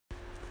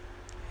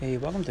Hey,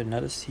 welcome to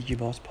another CG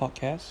Boss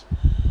podcast.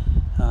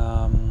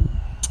 I'm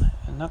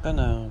not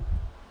gonna,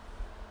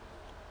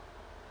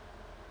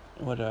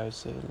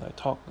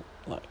 talk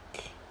like,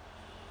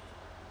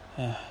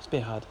 it's a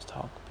bit hard to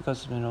talk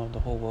because, the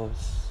whole world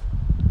is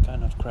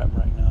kind of crap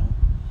right now.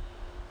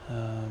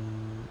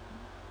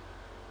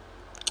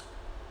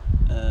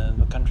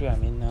 The country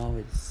I'm in now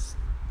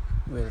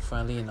we're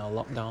finally in our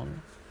lockdown,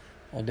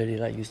 although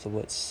they use the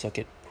word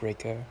circuit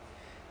breaker,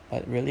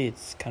 but really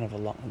it's kind of a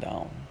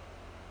lockdown.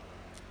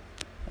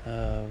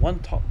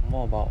 Want to talk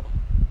more about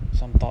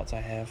some thoughts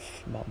I have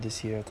about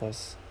this year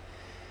because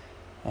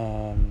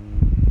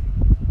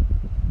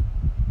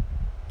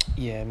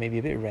maybe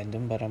a bit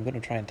random, but I'm going to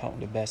try and talk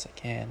the best I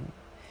can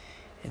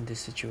in this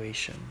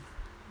situation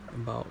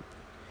about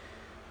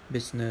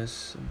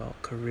business, about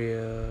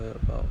career,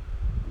 about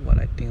what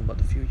I think about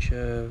the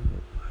future.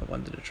 I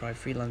wanted to try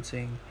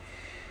freelancing,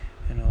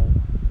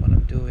 what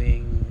I'm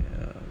doing,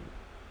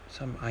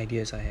 some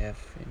ideas I have,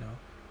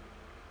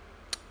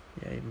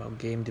 about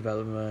game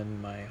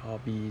development, my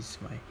hobbies,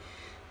 my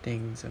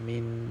things.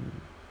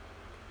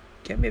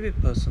 Can be a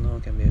bit personal,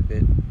 can be a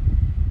bit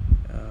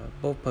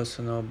both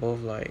personal,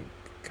 both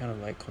kind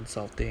of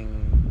consulting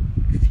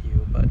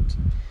feel, but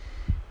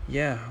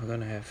we're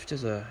gonna have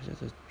just a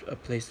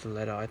place to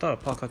let out. I thought a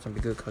podcast would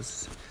be good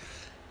because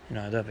I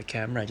don't have a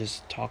camera, I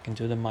just talk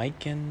into the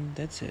mic and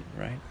that's it,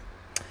 right?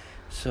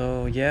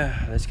 So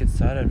let's get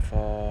started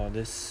for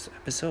this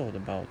episode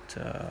about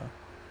the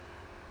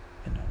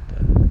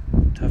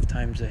tough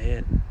times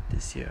ahead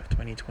this year,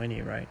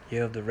 2020, right?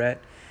 Year of the rat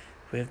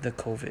with the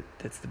COVID.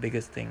 That's the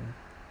biggest thing.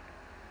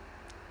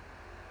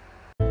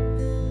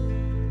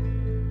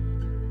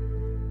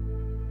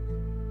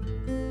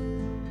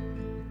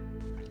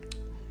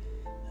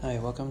 Hi,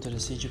 welcome to the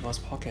CG Boss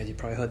podcast. You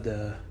probably heard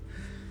the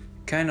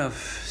kind of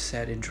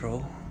sad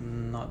intro.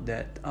 Not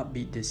that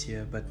upbeat this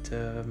year, but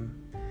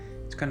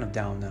it's kind of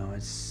down now.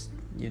 It's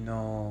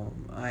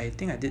I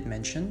think I did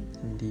mention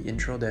in the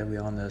intro that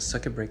we're on a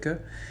circuit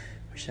breaker,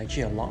 which is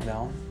actually a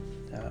lockdown.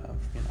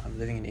 I'm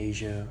living in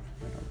Asia,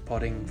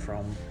 reporting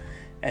from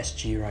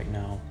SG right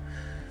now.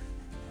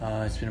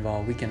 It's been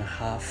about a week and a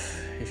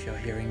half if you're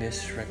hearing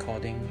this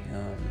recording.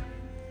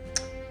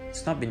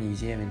 It's not been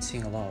easy. I've been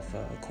seeing a lot of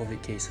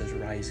COVID cases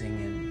rising,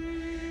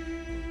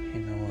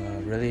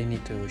 and really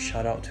need to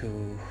shout out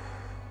to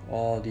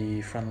all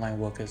the frontline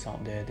workers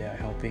out there. They are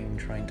helping,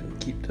 trying to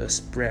keep the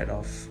spread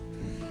of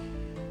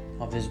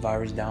this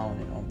virus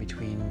down,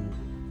 between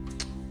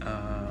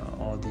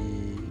all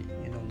the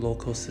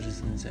local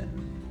citizens, and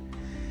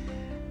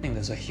I think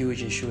there's a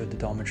huge issue with the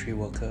dormitory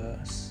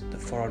workers, the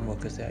foreign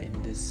workers that are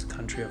in this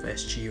country of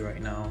SG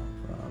right now.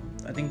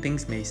 I think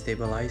things may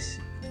stabilize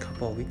in a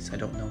couple of weeks, I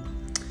don't know.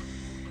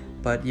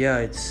 But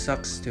it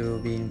sucks to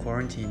be in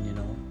quarantine,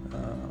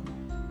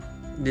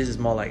 this is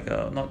more like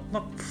I'm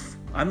not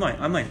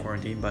in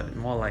quarantine, but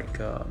more like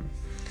kind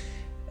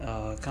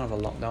of a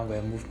lockdown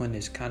where movement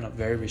is kind of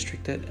very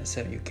restricted,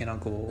 except you can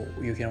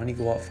only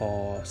go out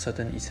for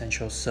certain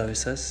essential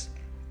services.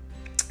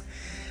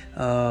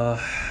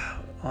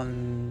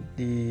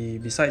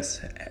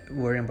 Besides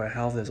worrying about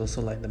health, there's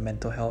also the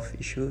mental health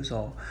issues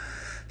or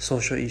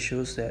social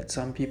issues that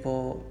some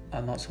people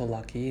are not so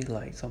lucky.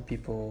 Like some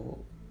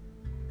people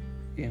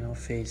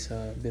face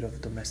a bit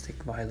of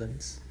domestic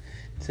violence.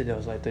 So there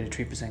was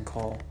 33%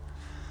 call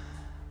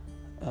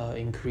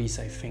increase,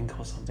 I think,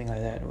 or something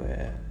like that,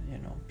 where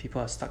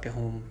people are stuck at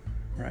home,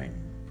 right?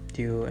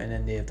 And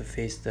then they have to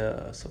face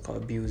the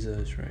so-called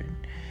abusers, right?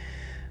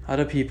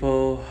 Other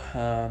people,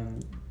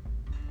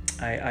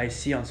 I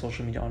see on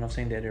social media on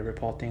saying that they're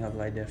reporting of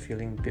they're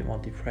feeling a bit more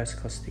depressed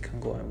because they can't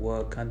go and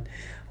work,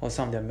 or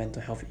some of their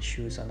mental health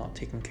issues are not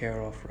taken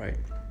care of, right?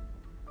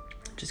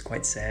 Which is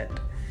quite sad.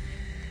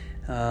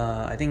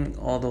 I think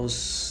all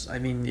those,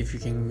 if you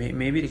can,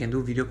 maybe they can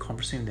do video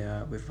conferencing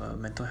there with a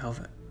mental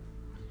health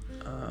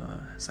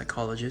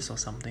psychologist or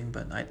something,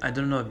 but I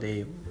don't know if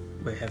they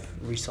will have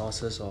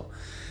resources or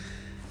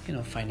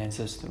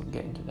finances to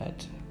get into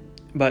that.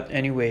 But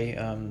anyway,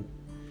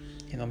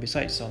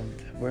 besides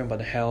worrying about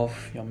the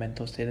health, your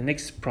mental state, the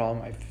next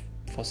problem I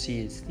foresee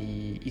is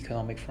the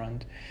economic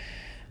front.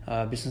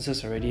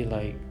 Businesses already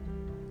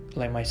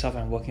like myself,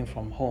 I'm working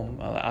from home,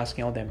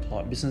 asking all the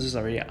businesses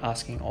are already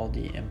asking all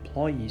the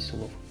employees to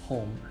work from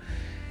home.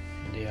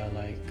 They are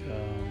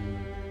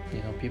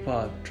people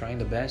are trying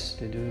the best,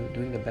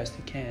 doing the best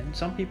they can.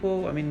 Some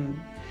people, where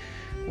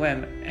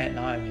I'm at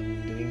now,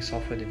 I'm doing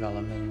software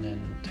development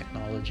and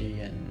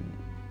technology and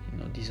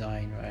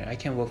design, right? I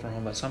can work from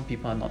home, but some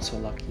people are not so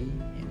lucky,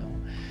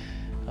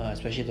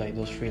 especially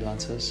those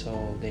freelancers.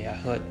 So they are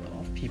heard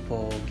of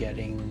people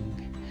getting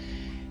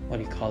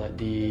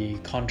the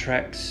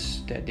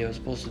contracts that they were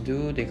supposed to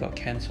do, they got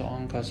cancelled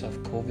on because of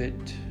COVID.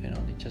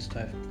 They just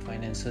don't have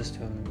finances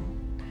to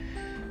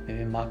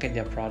maybe market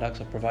their products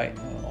or provide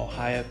or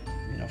hire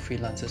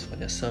freelancers for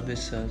their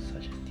services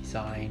such as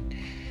design,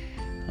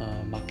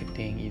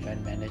 marketing,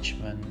 event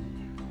management.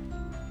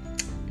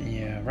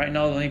 Right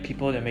now the only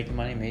people that are making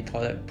money, maybe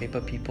toilet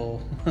paper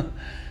people,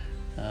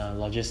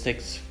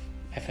 logistics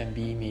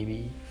F&B,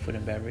 maybe food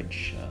and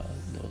beverage,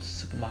 those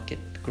supermarket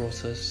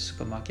grocers,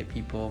 supermarket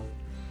people.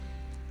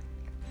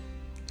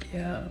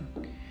 Yeah.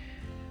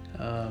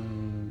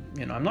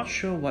 I'm not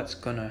sure what's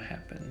gonna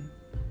happen,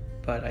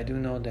 but I do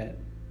know that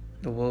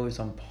the world is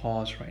on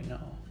pause right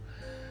now.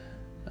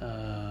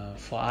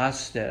 For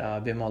us that are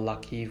a bit more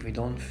lucky, if we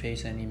don't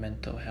face any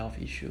mental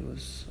health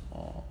issues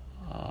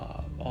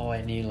or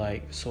any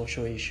like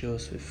social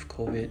issues with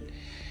COVID,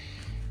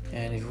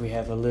 and if we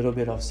have a little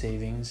bit of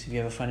savings, if you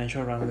have a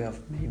financial runway of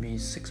maybe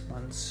 6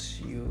 months,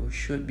 you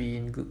should be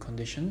in good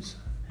conditions.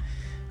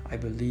 I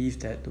believe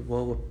that the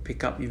world will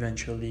pick up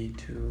eventually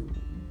to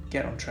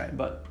get on track,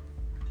 but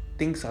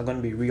things are going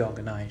to be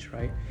reorganized,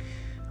 right?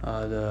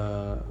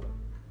 The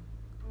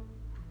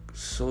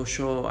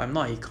social, I'm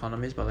not an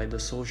economist, but like the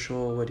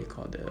social,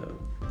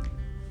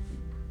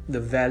 the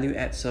value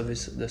add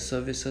service, the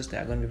services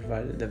that are going to be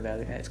provided, the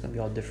value add is going to be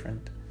all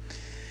different.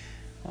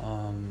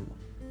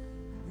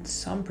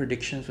 Some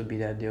predictions would be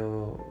that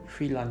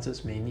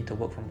freelancers may need to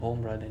work from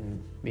home rather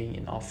than being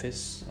in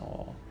office,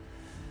 or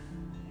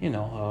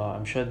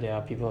I'm sure there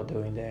are people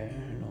doing that.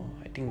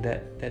 I think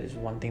that is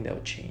one thing that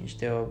will change.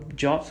 Their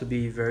jobs will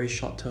be very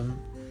short term,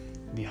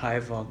 be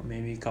hired for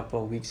maybe a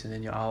couple of weeks and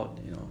then you're out.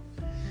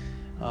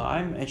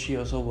 I'm actually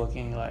also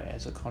working like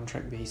as a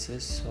contract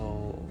basis,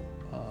 so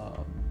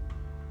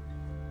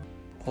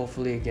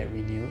hopefully it get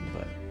renewed,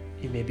 but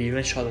it may be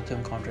even shorter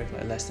term contract,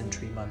 like less than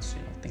 3 months,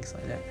 things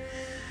like that.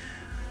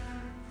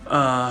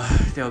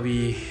 There'll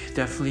be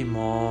definitely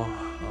more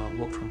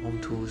work from home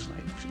tools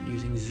like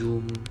using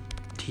Zoom,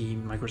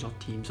 Microsoft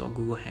Teams, or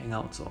Google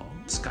Hangouts, or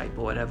Skype,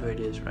 or whatever it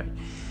is, right?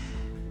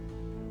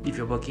 If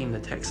you're working in the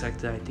tech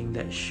sector, I think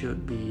that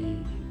should be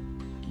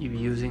you be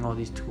using all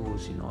these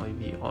tools, or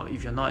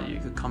if you're not,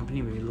 your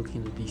company may be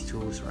looking into these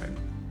tools, right?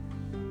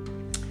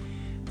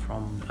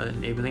 From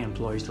enabling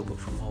employees to work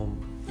from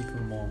home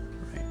even more,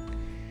 right?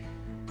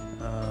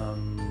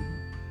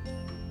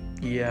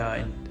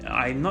 And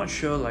I'm not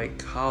sure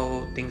like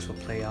how things will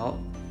play out.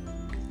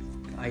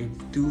 I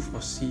do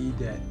foresee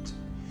that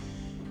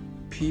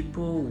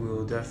people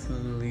will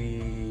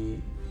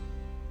definitely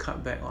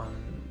cut back on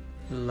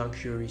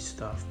luxury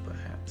stuff,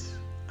 perhaps.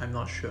 I'm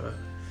not sure,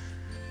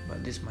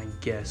 but this is my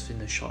guess in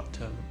the short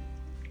term.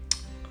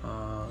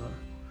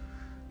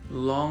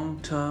 Long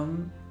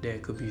term, there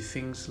could be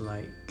things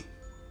like,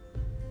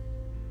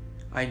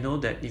 I know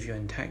that if you're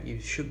in tech, you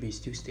should be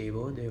still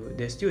stable.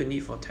 There's still a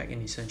need for tech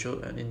and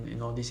essential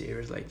in all these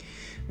areas like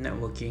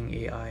networking,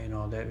 AI, and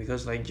all that.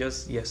 Because like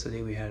just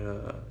yesterday, we had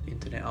a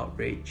internet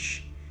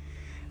outrage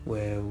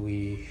where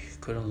we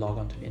couldn't log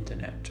onto the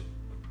internet.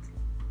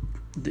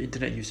 The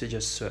internet usage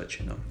just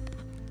surged,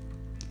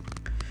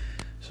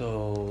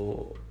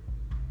 So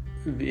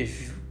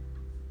if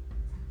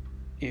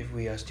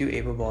we are still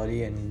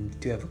able-bodied and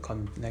do have a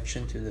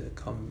connection to the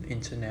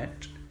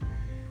internet,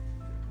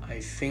 I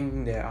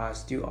think there are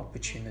still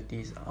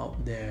opportunities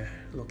out there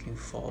looking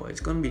forward. It's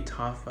going to be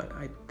tough, but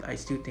I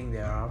still think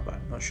there are, but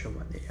I'm not sure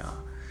what they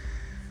are.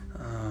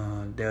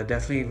 There'll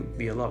definitely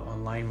be a lot of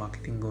online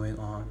marketing going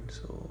on,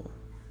 so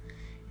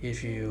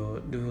if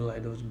you do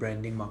like those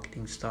branding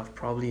marketing stuff,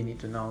 probably you need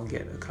to now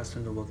get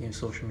accustomed to working in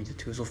social media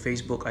too. So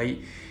Facebook,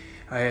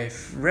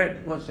 I've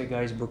read what's the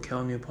guy's book,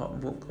 Cal Newport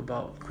book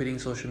about quitting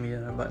social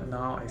media, but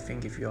now I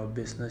think if you're a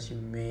business, you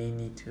may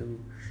need to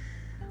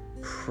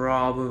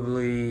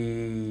probably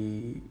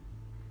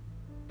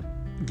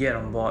get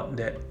on board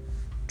that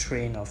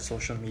train of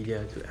social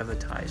media to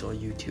advertise, or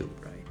YouTube,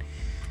 right?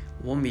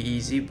 Won't be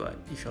easy, but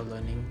if you're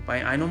learning,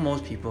 I know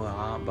most people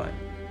are, but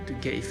to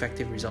get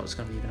effective results is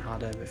going to be even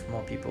harder with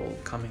more people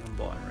coming on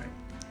board, right?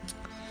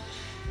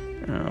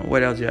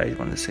 What else did I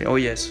want to say? Oh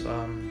yes,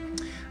 I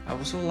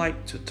also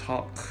like to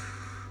talk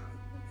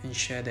and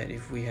share that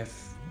if we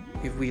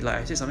like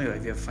I said something about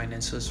if you have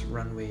finance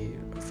runway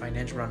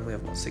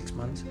of about 6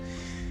 months,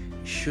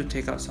 you should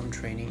take out some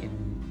training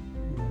in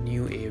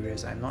new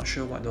areas. I'm not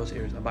sure what those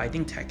areas are, but I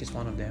think tech is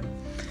one of them.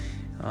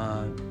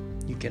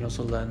 You can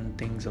also learn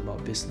things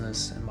about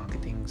business and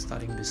marketing,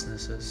 starting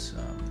businesses.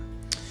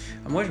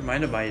 I'm always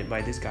reminded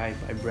by this guy,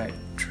 by Brad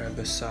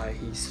Trebasai.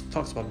 He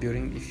talks about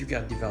building, if you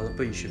get a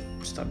developer, you should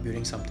start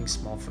building something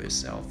small for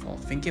yourself, or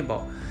thinking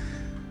about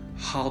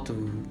how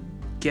to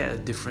get a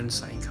different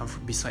side income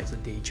besides a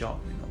day job,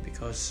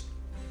 because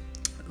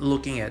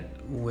looking at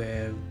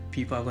where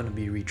people are going to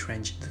be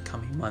retrenched in the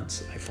coming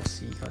months, I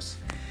foresee, because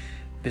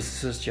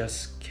businesses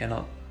just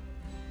cannot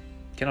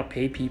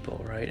pay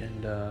people, right?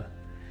 And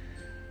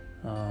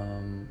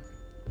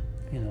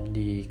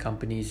the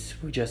companies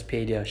will just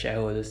pay their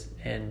shareholders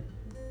and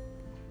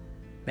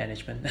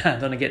management. I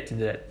don't want to get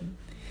into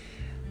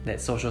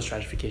that social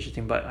stratification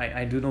thing, but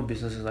I do know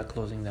businesses are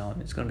closing down.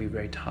 It's going to be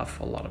very tough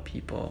for a lot of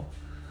people.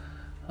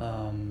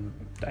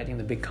 I think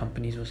the big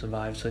companies will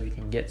survive, so if you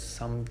can get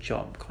some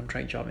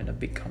contract job in a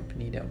big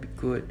company, that would be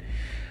good.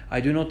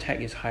 I do know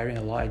tech is hiring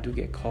a lot. I do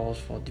get calls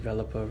for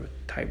developer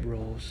type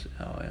roles,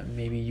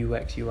 maybe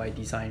UX, UI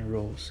design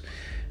roles.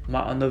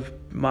 On the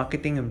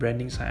marketing and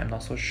branding side, I'm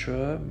not so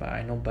sure, but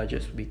I know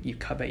budgets will be you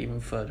cut back even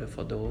further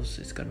for those.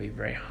 It's gonna be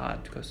very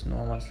hard because no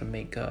one wants to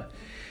make a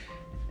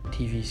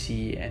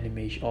TVC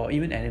animation or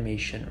even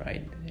animation,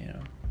 right?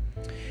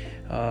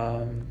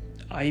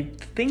 I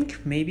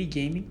think maybe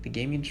the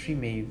gaming industry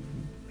may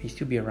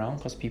still be around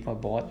because people are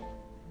bored,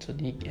 so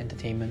they need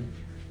entertainment.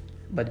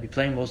 But to be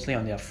playing mostly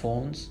on their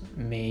phones,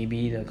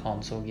 maybe the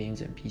console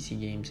games and PC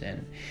games,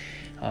 and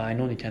I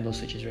know Nintendo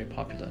Switch is very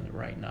popular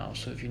right now.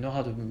 So if you know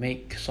how to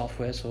make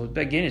software, so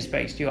again it's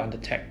back still under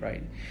tech,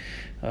 right?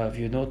 If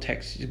you know tech,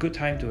 it's a good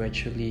time to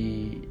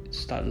actually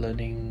start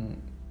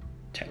learning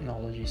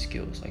technology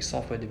skills like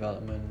software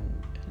development.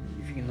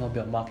 If you know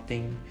about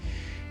marketing,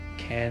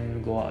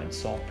 can go out and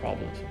solve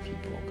problems for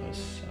people.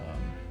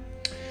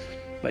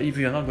 But if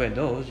you're not good at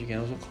those, you can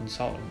also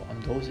consult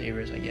on those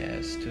areas, I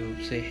guess, to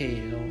say,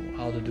 hey,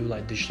 how to do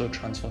like digital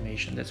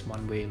transformation. That's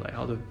one way, like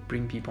how to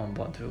bring people on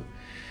board to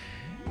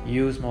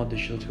use more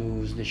digital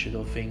tools,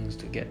 digital things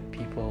to get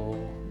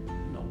people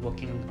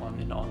working on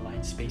an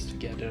online space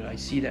together. I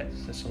see that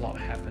there's a lot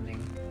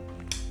happening.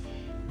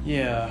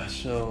 Yeah,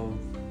 so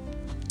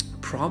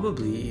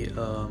probably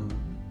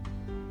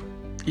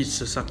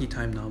it's a sucky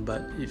time now,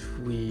 but if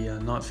we are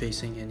not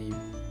facing any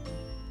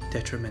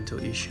detrimental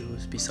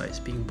issues besides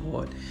being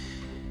bored,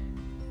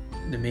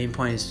 the main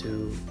point is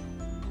to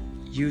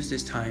use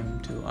this time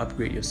to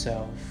upgrade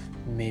yourself,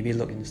 maybe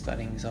look into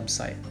studying some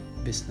side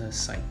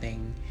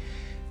thing,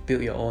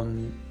 build your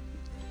own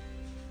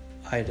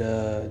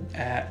either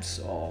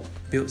apps or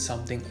build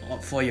something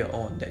for your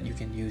own that you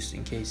can use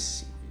in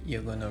case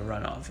you're going to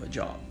run out of a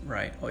job,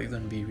 right? Or you're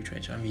going to be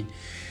retrenched. I mean,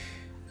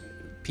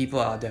 people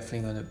are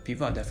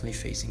definitely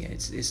facing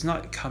it. It's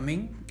not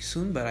coming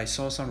soon, but I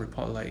saw some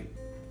report like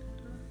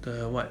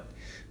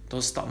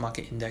those stock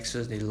market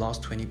indexes, they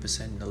lost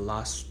 20% in the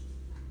last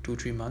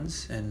 2-3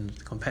 months, and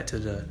compared to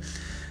the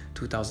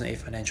 2008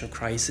 financial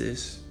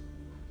crisis,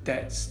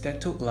 that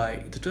took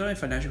like the 2008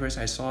 financial crisis,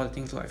 I saw the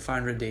thing took like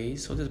 500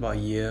 days, so that's about a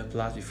year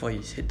plus before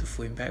it hit the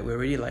full impact. We're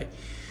already like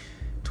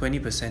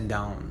 20%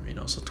 down,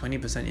 so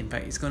 20%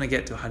 impact, it's gonna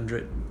get to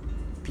 100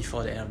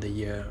 before the end of the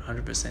year,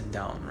 100%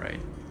 down, right?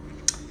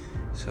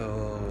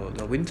 So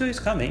the winter is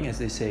coming, as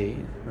they say,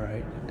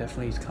 right?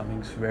 Definitely it's coming,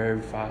 it's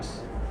very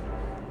fast.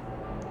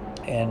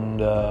 And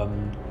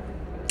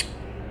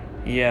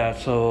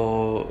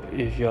so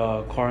if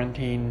you're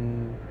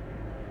quarantined,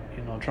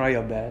 try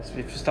your best.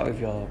 If you're stuck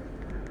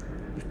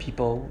with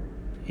people,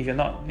 if you're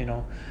not,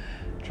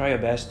 try your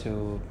best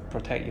to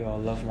protect your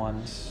loved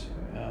ones.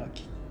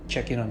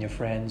 Check in on your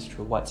friends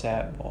through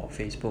WhatsApp or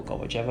Facebook or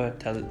whichever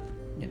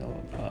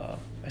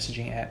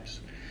messaging apps.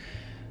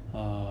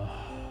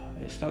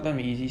 It's not gonna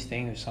be easy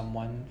staying with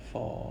someone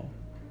for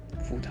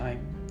full time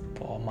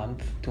for a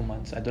month, 2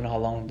 months. I don't know how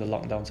long the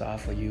lockdowns are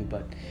for you,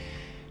 but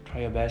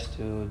try your best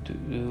to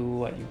do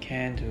what you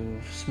can to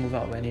smooth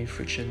out any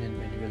friction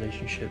in any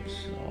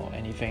relationships or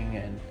anything.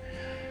 And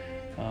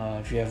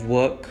if you have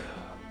work,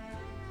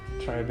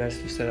 try your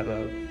best to set up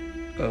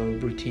a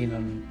routine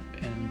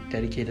and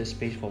dedicated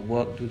space for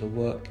work. Do the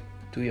work,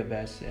 do your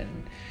best,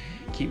 and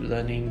keep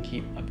learning,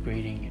 keep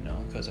upgrading,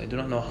 because I do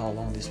not know how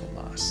long this will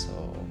last.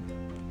 So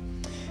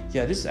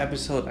yeah, this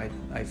episode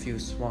I feel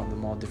is one of the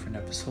more different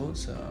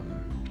episodes.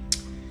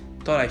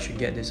 Thought I should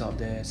get this out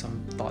there,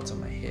 some thoughts on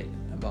my head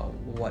about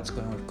what's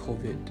going on with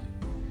COVID.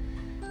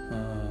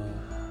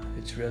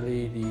 It's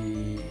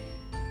really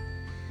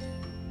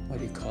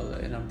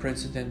an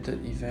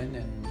unprecedented event,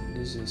 and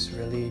this is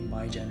really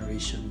my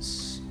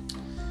generation's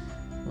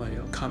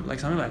something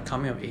like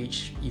coming of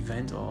age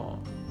event, or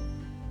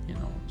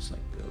it's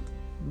like the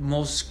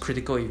most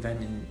critical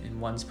event in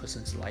one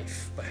person's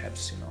life,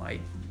 perhaps.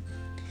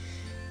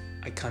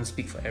 I can't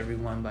speak for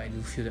everyone, but I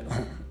do feel that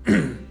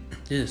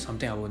this is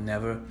something I will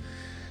never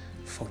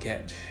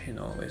forget.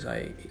 When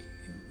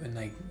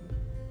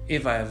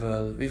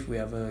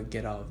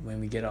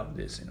we get out of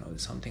this,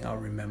 it's something I'll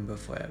remember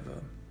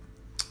forever.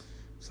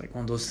 It's like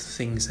one of those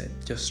things that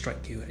just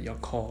strike you at your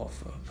core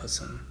of a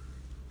person.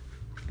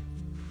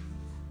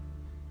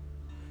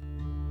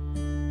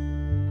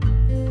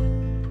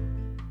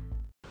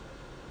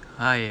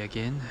 Hi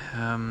again.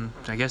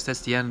 I guess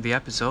that's the end of the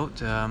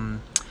episode.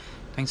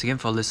 Thanks again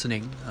for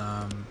listening.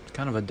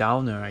 Kind of a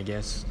downer, I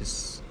guess,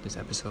 this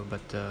episode,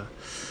 but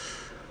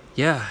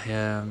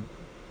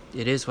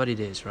it is what it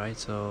is, right?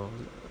 So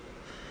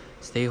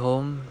stay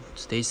home,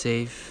 stay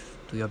safe,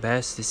 do your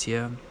best this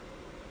year.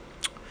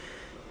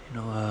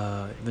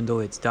 Even though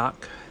it's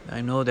dark, I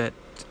know that.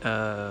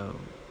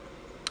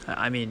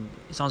 It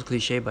sounds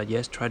cliche, but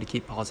yes, try to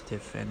keep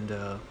positive, and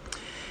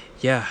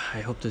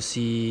I hope to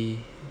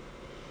see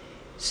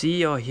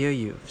or hear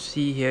you.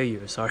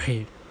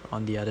 Sorry.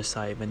 On the other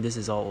side when this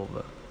is all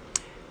over.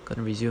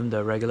 Gonna resume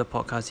the regular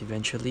podcast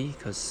eventually,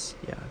 because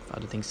I have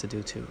other things to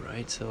do too,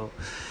 right? So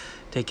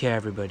take care,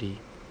 everybody.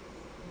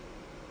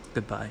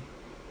 Goodbye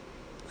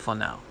for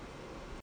now.